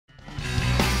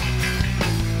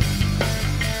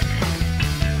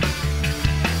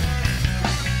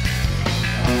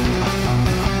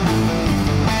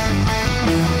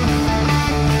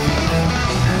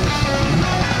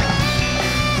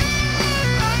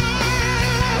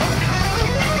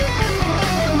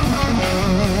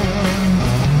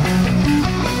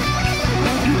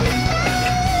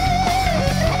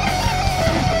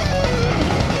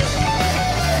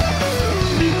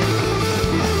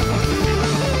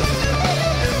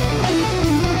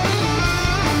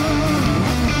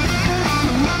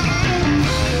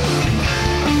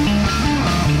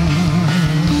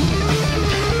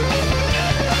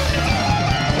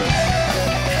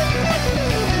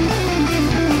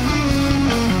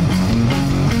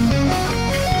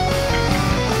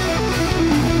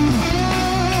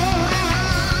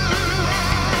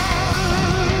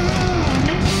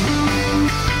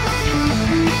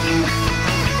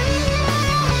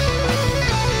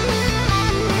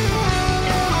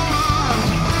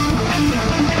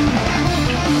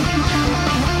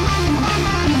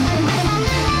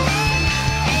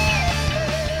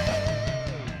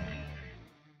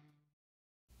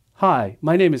Hi,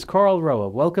 my name is Carl Roa.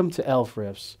 Welcome to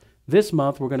Riffs. This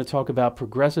month we're going to talk about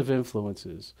progressive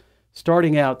influences.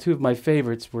 Starting out, two of my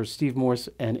favorites were Steve Morse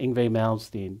and Yngwie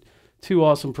Malmsteen, two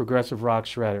awesome progressive rock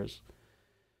shredders.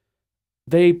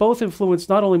 They both influenced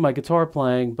not only my guitar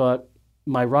playing, but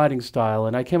my writing style,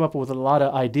 and I came up with a lot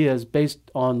of ideas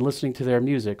based on listening to their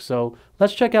music. So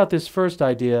let's check out this first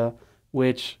idea,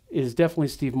 which is definitely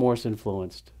Steve Morse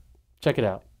influenced. Check it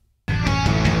out.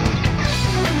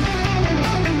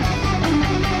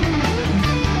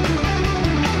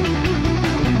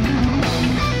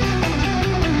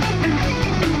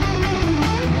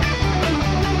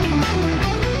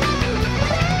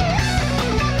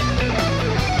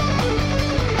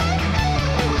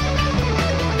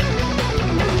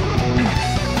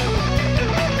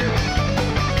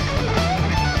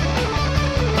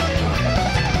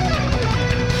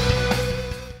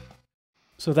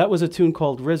 So that was a tune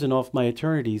called Risen off my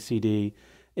Eternity CD,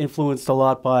 influenced a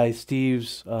lot by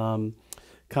Steve's kind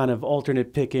of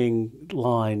alternate picking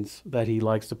lines that he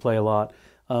likes to play a lot.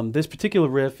 This particular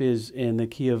riff is in the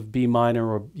key of B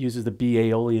minor, or uses the B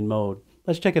Aeolian mode.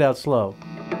 Let's check it out slow.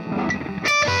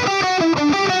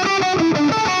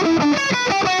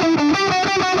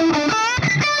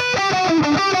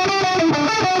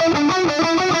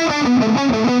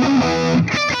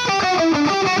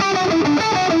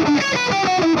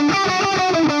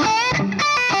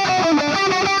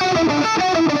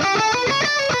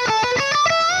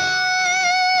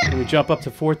 We jump up to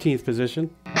 14th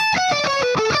position.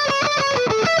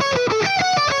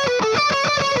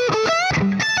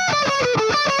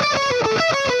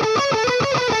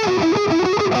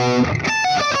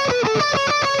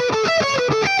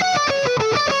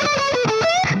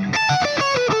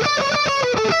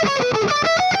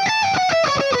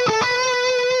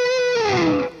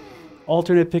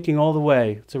 Alternate picking all the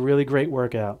way. It's a really great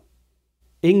workout.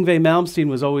 Yngwie Malmsteen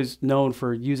was always known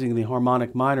for using the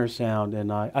harmonic minor sound,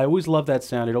 and I always love that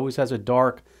sound. It always has a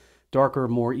darker,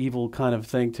 more evil kind of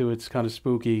thing to it. It's kind of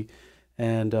spooky.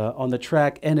 And on the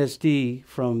track NSD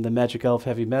from the Magic Elf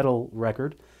Heavy Metal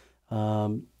record,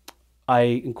 I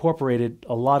incorporated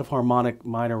a lot of harmonic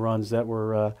minor runs that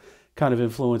were kind of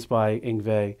influenced by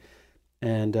Yngwie.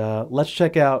 And let's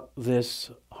check out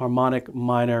this harmonic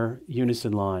minor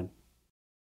unison line.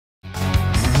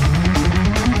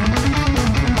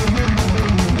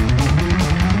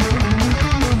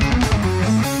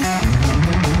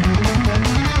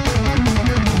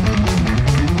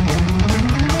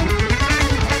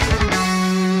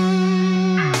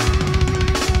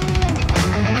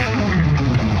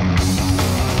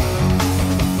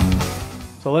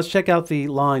 So let's check out the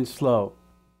line slow.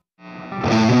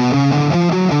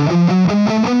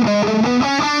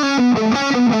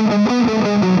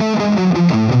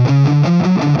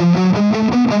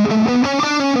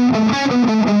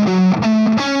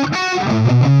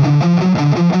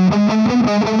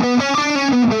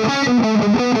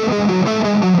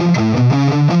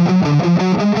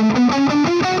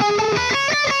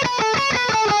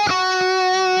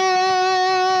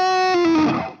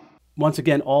 Once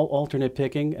again, all alternate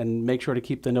picking, and make sure to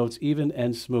keep the notes even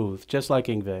and smooth, just like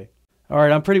Yngwie. All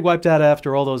right, I'm pretty wiped out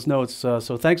after all those notes, so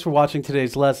thanks for watching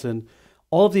today's lesson.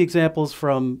 All of the examples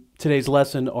from today's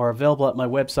lesson are available at my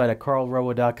website at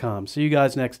carlroa.com. See you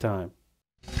guys next time.